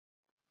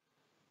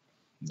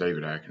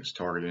David Atkins,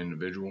 targeted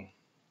individual.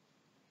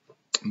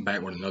 I'm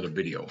back with another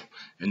video,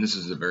 and this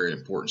is a very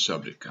important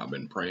subject. I've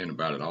been praying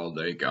about it all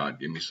day. God,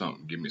 give me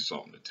something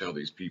to tell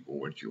these people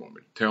what you want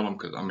me to tell them,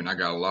 because I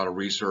got a lot of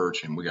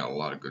research and we got a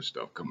lot of good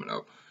stuff coming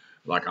up.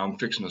 Like, I'm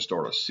fixing to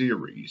start a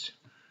series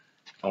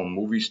on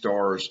movie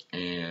stars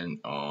and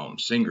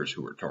singers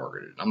who are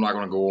targeted. I'm not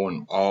going to go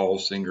on all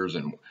singers,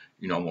 and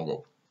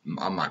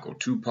I might go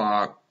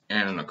Tupac,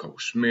 Anna Nicole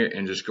Smith,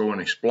 and just go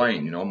and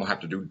explain. I'm gonna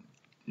have to do.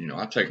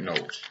 I take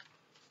notes.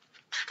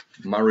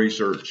 My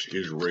research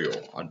is real.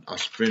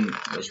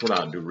 That's what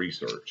I do,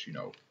 research.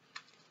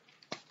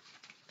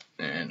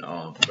 And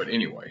but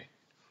anyway,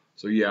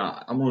 so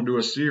yeah, I'm gonna do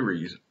a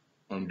series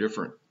on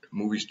different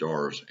movie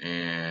stars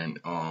and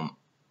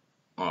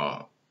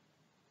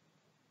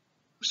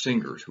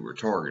singers who are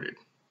targeted.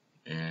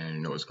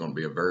 And it's going to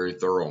be a very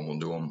thorough. I'm going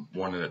to do them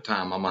one at a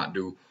time. I might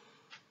do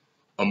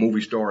a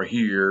movie star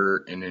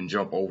here and then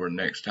jump over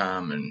next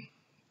time and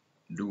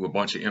do a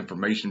bunch of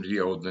information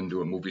videos, then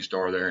do a movie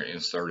star there and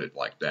insert it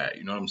like that.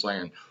 You know what I'm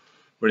saying?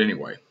 But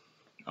anyway,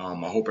 I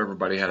hope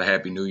everybody had a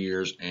happy New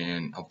Year's,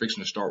 and I'm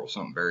fixing to start with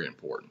something very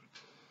important.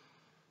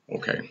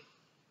 Okay,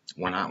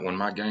 when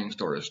my gang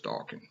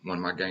stalking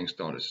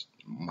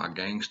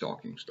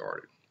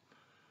started,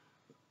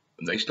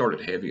 they started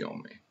heavy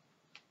on me,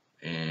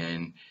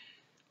 and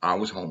I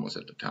was homeless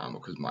at the time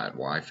because my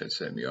wife had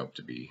set me up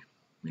to be,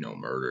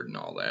 murdered and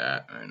all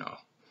that, and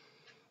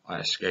I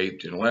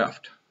escaped and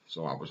left.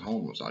 So I was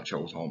homeless. I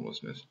chose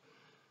homelessness,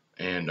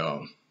 and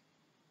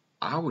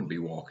I would be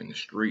walking the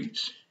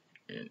streets,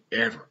 and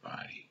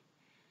everybody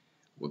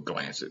would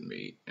glance at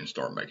me and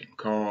start making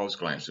calls,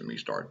 glance at me,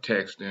 start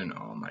texting.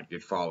 I'd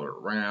get followed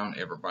around.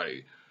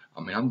 Everybody,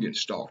 I'm getting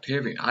stalked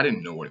heavy. I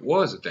didn't know what it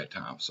was at that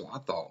time, so I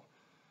thought,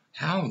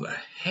 how the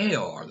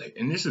hell are they?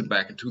 And this is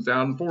back in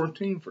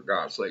 2014, for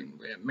God's sake.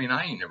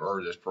 I ain't never heard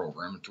of this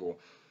program until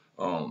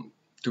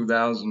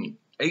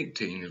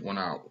 2018 is when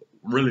I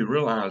really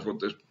realized that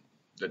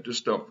this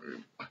stuff,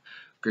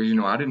 because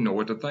I didn't know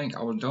what to think.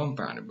 I was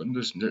dumbfounded. But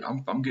listen,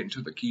 I'm getting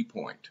to the key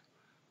point,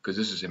 because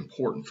this is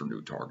important for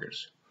new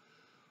targets.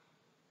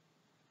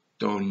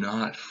 Do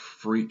not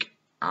freak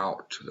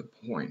out to the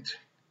point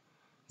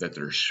that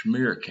their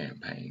smear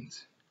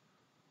campaigns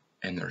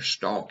and their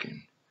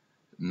stalking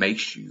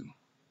makes you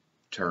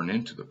turn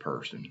into the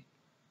person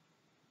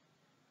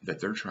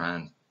that they're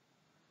trying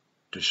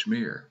to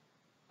smear.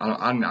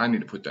 I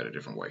need to put that a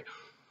different way.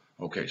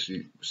 Okay,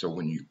 so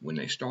when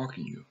they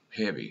stalking you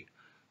heavy,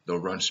 they'll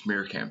run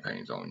smear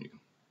campaigns on you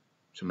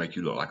to make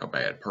you look like a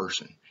bad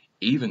person,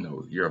 even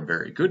though you're a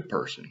very good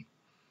person.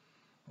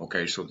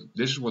 Okay, so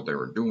this is what they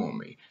were doing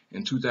with me.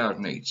 In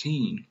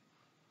 2018,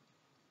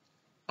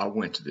 I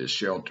went to this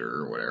shelter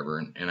or whatever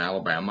in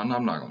Alabama, and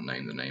I'm not going to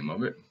name the name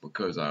of it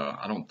because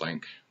I don't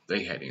think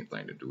they had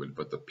anything to do with it,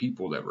 but the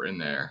people that were in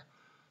there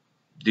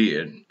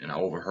did, and I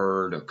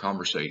overheard a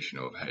conversation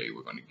of, hey,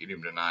 we're going to get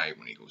him tonight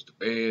when he goes to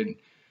bed,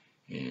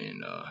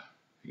 and,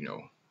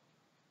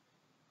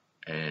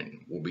 and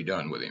we'll be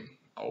done with him.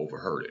 I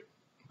overheard it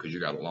because you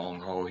got a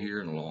long hall here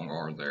and a long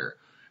hall there,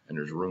 and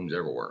there's rooms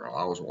everywhere.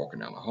 I was walking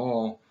down the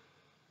hall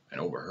and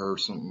overheard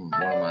one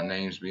of my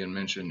names being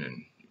mentioned,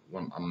 and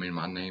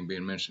my name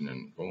being mentioned,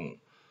 and boom.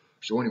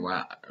 So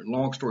anyway,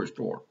 long story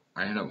short,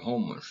 I ended up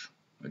homeless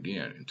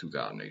again in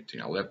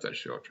 2018. I left that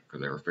shelter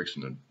because they were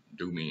fixing to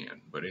do me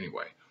in. But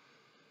anyway,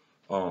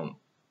 so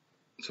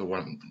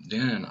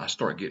then I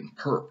start getting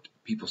perked.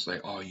 People say,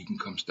 "Oh, you can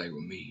come stay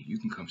with me. You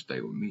can come stay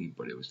with me."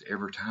 But it was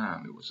every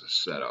time it was a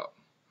setup,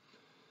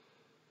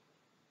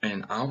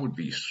 and I would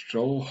be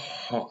so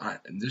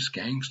this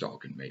gang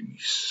stalking made me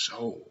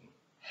so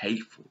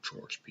hateful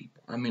towards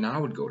people. I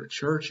would go to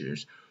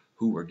churches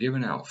who were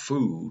giving out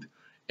food,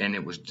 and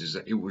it was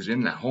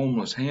in the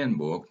homeless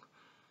handbook.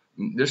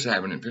 This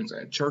happened in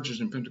Pensacola.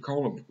 Churches in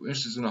Pensacola,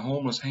 this is in the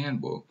homeless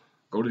handbook.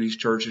 Go to these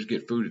churches,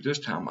 get food. At this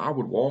time, I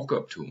would walk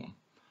up to them.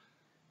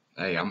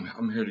 Hey,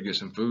 I'm here to get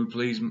some food,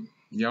 please,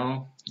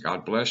 y'all.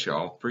 God bless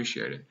y'all.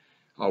 Appreciate it.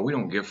 Oh, we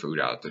don't give food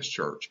out at this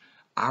church.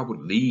 I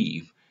would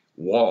leave,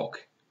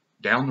 walk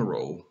down the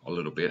road a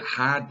little bit,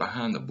 hide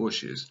behind the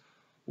bushes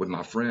with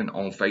my friend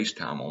on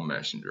FaceTime on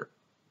Messenger,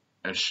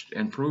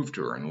 and prove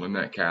to her. And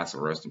Lynette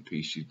Castle, rest in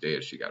peace, she's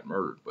dead. She got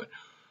murdered. But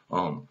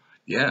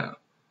yeah.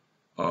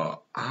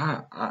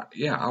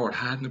 I would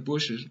hide in the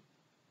bushes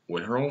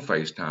with her on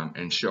FaceTime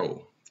and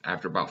show.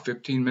 After about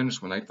 15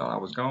 minutes, when they thought I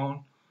was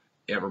gone,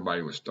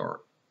 everybody would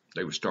start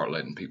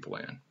letting people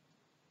in.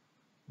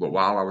 But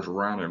while I was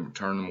around and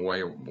turning them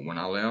away when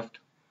I left,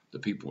 the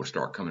people would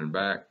start coming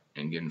back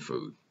and getting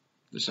food.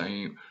 The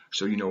same.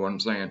 So you know what I'm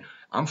saying?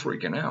 I'm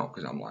freaking out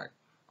because I'm like,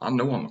 I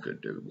know I'm a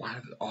good dude. Why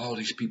do all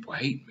these people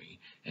hate me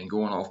and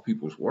going off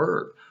people's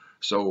word?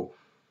 So,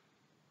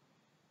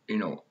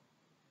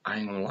 I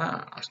ain't gonna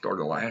lie, I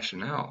started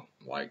lashing out,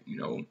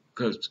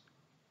 because,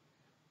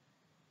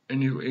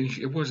 and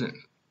it wasn't,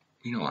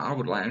 I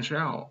would lash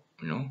out,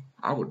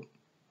 I would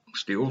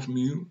steal from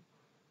you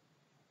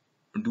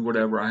or do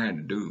whatever I had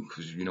to do,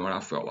 because, what I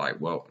felt like,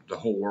 well, the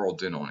whole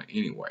world's in on it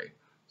anyway.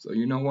 So,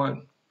 you know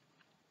what?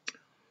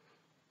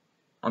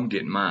 I'm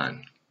getting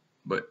mine.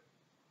 But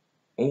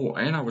oh,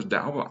 and I would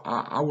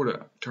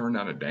have turned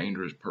out a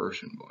dangerous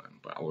person,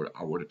 but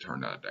I would have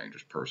turned out a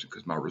dangerous person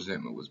because my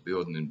resentment was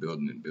building and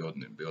building and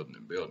building and building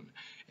and building,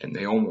 and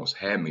they almost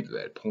had me to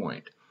that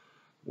point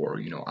where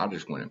I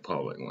just went in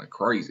public and went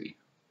crazy.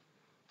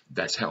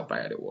 That's how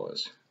bad it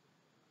was,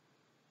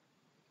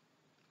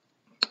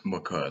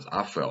 because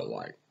I felt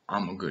like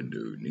I'm a good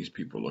dude, and these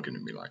people looking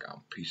at me like I'm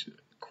a piece of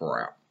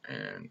crap,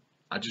 and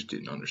I just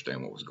didn't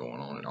understand what was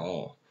going on at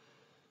all.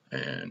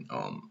 And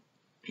I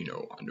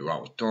knew I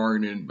was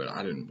targeted, but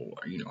I didn't,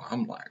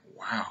 I'm like,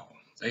 wow,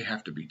 they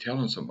have to be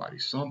telling somebody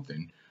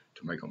something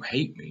to make them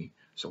hate me.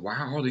 So why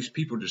are all these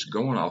people just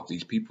going off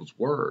these people's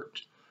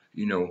words?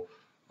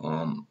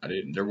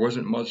 There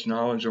wasn't much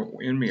knowledge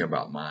in me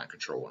about mind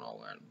control and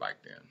all that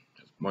back then,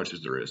 as much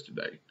as there is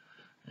today.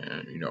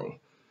 And,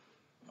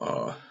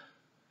 uh,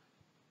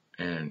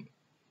 and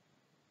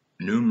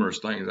numerous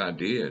things I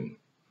did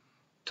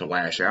to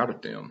lash out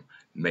at them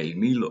made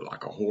me look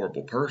like a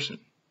horrible person,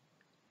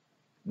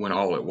 when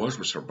all it was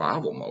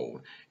survival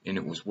mode, and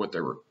it was what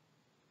they were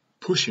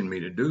pushing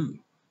me to do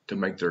to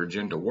make their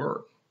agenda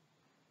work.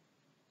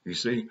 You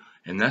see?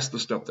 And that's the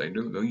stuff they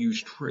do. They'll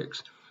use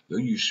tricks. They'll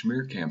use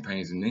smear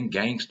campaigns and then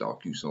gang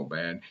stalk you so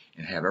bad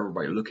and have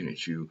everybody looking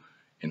at you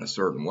in a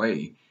certain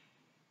way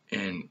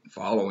and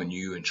following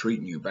you and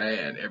treating you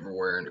bad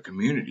everywhere in the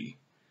community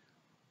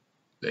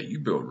that you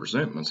build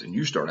resentments and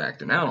you start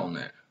acting out on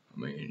that. I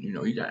mean,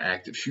 you got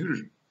active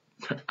shooters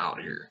out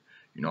here.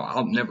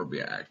 I'll never be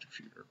an active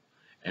shooter.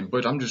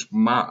 But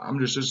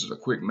this is a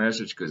quick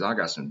message because I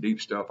got some deep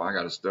stuff I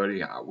got to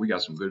study. We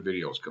got some good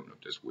videos coming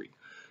up this week.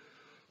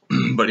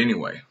 But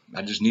anyway,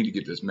 I just need to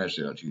get this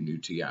message out to you new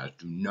TIs.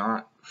 Do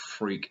not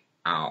freak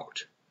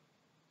out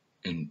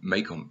and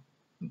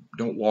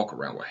don't walk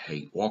around with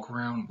hate. Walk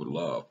around with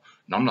love.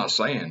 And I'm not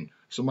saying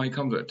somebody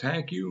comes to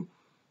attack you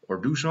or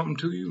do something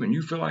to you and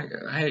you feel like,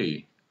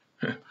 hey,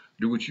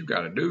 do what you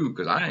got to do,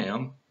 because I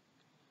am.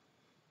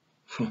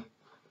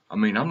 I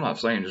mean, I'm not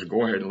saying just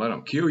go ahead and let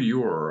them kill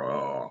you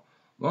or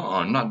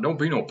don't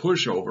be no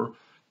pushover,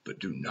 but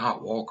do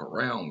not walk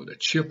around with a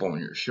chip on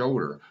your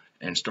shoulder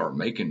and start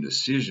making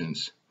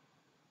decisions.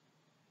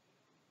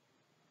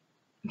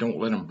 Don't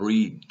let them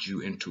breed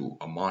you into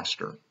a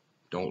monster.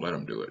 Don't let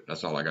them do it.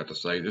 That's all I got to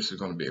say. This is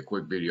going to be a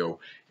quick video,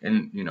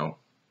 and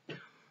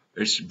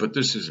but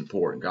this is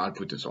important. God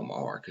put this on my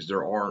heart because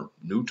there are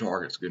new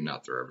targets getting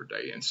out there every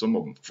day, and some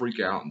of them freak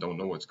out and don't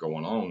know what's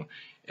going on,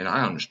 and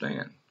I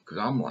understand because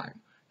I'm like,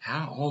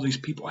 how all these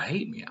people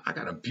hate me? I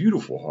got a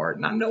beautiful heart,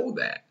 and I know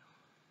that.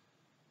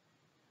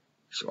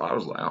 So I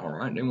was like, all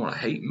right, they want to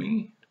hate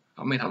me?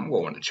 I mean, I'm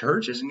going to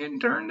churches and getting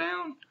turned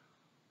down?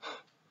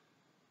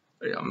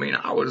 I mean,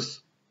 I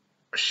was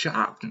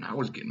shocked, and I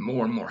was getting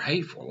more and more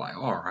hateful, like,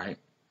 all right.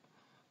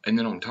 And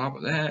then on top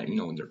of that,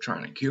 they're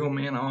trying to kill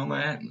me and all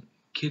that, and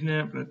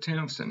kidnapping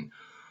attempts, and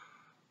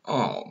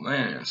oh,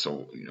 man.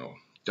 So,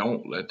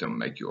 don't let them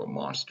make you a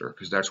monster,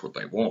 because that's what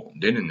they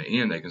want. Then in the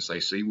end, they can say,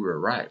 see, we were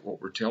right.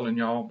 What we're telling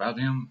y'all about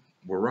them,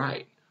 we're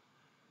right.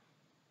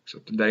 So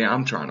today,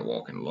 I'm trying to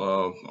walk in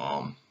love.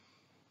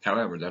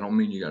 However, that don't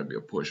mean you got to be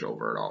a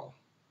pushover at all.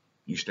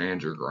 You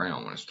stand your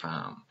ground when it's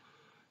time.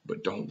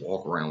 But don't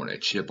walk around with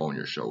that chip on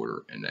your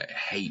shoulder and that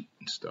hate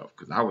and stuff,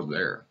 because I was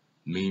there.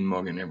 Mean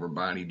mugging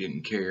everybody,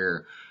 didn't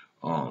care,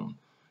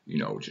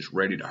 just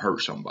ready to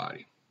hurt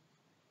somebody.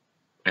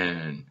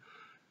 And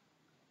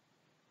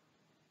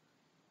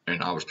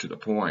I was to the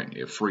point,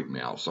 it freaked me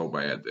out so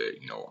bad that,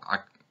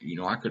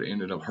 I could have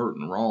ended up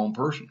hurting the wrong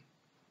person.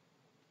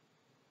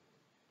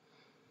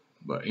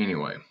 But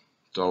anyway,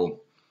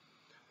 so,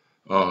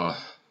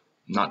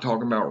 not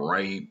talking about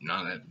rape,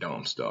 none of that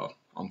dumb stuff.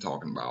 I'm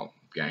talking about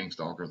gang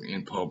stalkers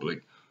in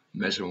public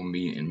messing with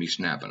me and me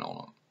snapping on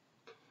them.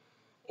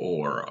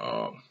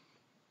 Or,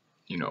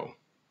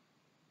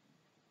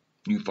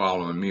 you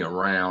following me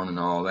around and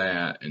all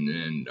that, and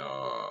then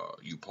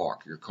you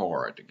park your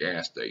car at the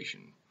gas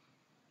station.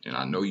 And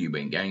I know you've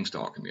been gang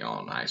stalking me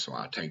all night, so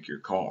I take your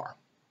car,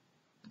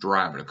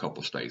 drive it a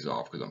couple stays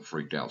off because I'm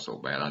freaked out so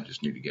bad. I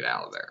just need to get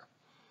out of there.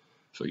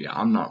 So yeah,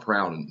 I'm not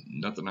proud of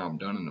nothing I've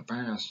done in the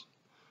past,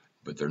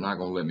 but they're not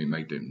going to let me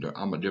make them.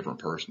 I'm a different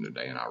person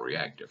today, and I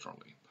react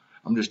differently.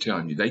 I'm just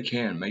telling you, they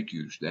can make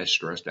you that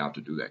stressed out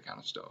to do that kind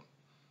of stuff.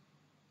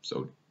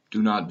 So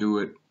do not do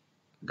it.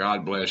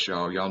 God bless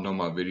y'all. Y'all know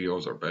my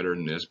videos are better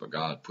than this, but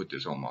God put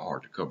this on my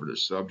heart to cover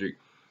this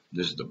subject.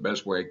 This is the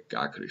best way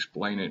I could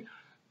explain it.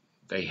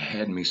 They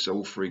had me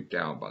so freaked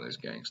out by this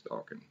gang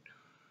stalking.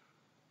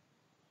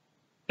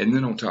 And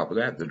then on top of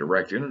that, the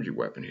direct energy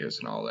weapon hits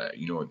and all that.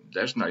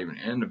 That's not even,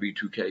 and the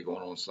V2K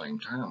going on at the same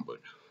time, but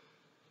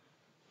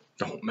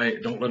don't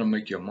let them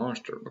make you a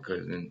monster,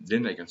 because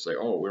then they can say,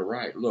 oh, we're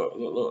right.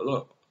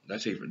 Look.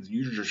 That's even,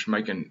 you're just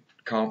making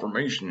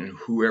confirmation in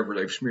whoever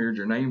they've smeared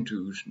your name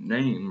to's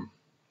name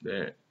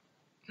that,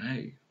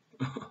 hey.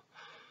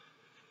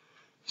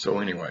 So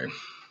anyway,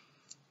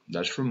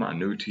 that's for my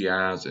new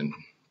TIs and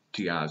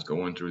TIs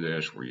going through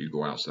this, where you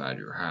go outside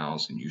your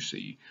house and you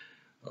see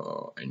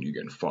and you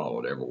get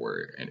followed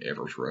everywhere. And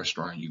every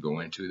restaurant you go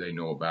into, they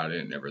know about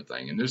it and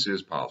everything. And this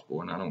is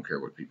possible, and I don't care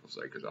what people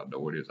say because I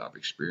know it is. I've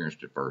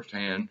experienced it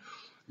firsthand.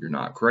 You're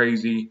not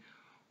crazy.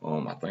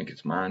 I think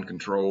it's mind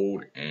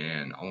controlled,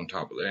 and on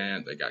top of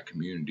that, they got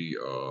community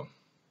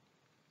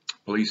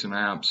policing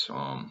apps.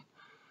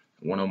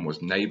 One of them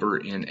was Neighbor,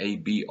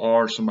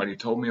 Nabr. Somebody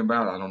told me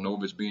about it. I don't know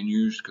if it's being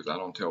used because I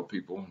don't tell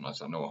people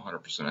unless I know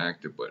 100%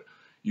 active, but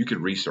you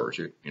could research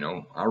it. You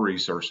know, I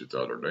researched it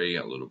the other day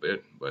a little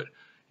bit, but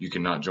you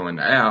cannot join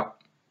the app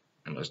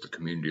unless the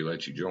community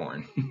lets you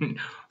join.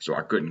 So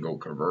I couldn't go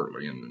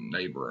covertly in the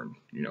Neighbor and,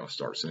 you know,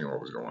 start seeing what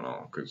was going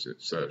on because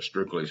it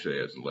strictly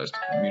says unless the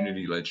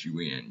community lets you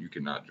in, you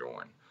cannot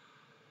join.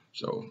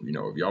 So, you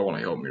know, if y'all want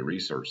to help me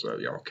research that,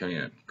 y'all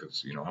can,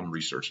 because, you know, I'm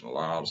researching a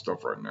lot of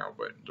stuff right now,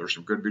 but there's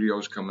some good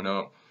videos coming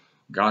up.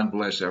 God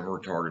bless every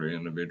targeted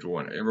individual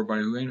and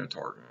everybody who ain't a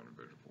targeted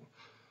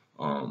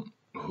individual,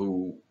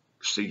 who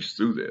sees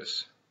through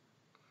this.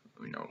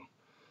 You know,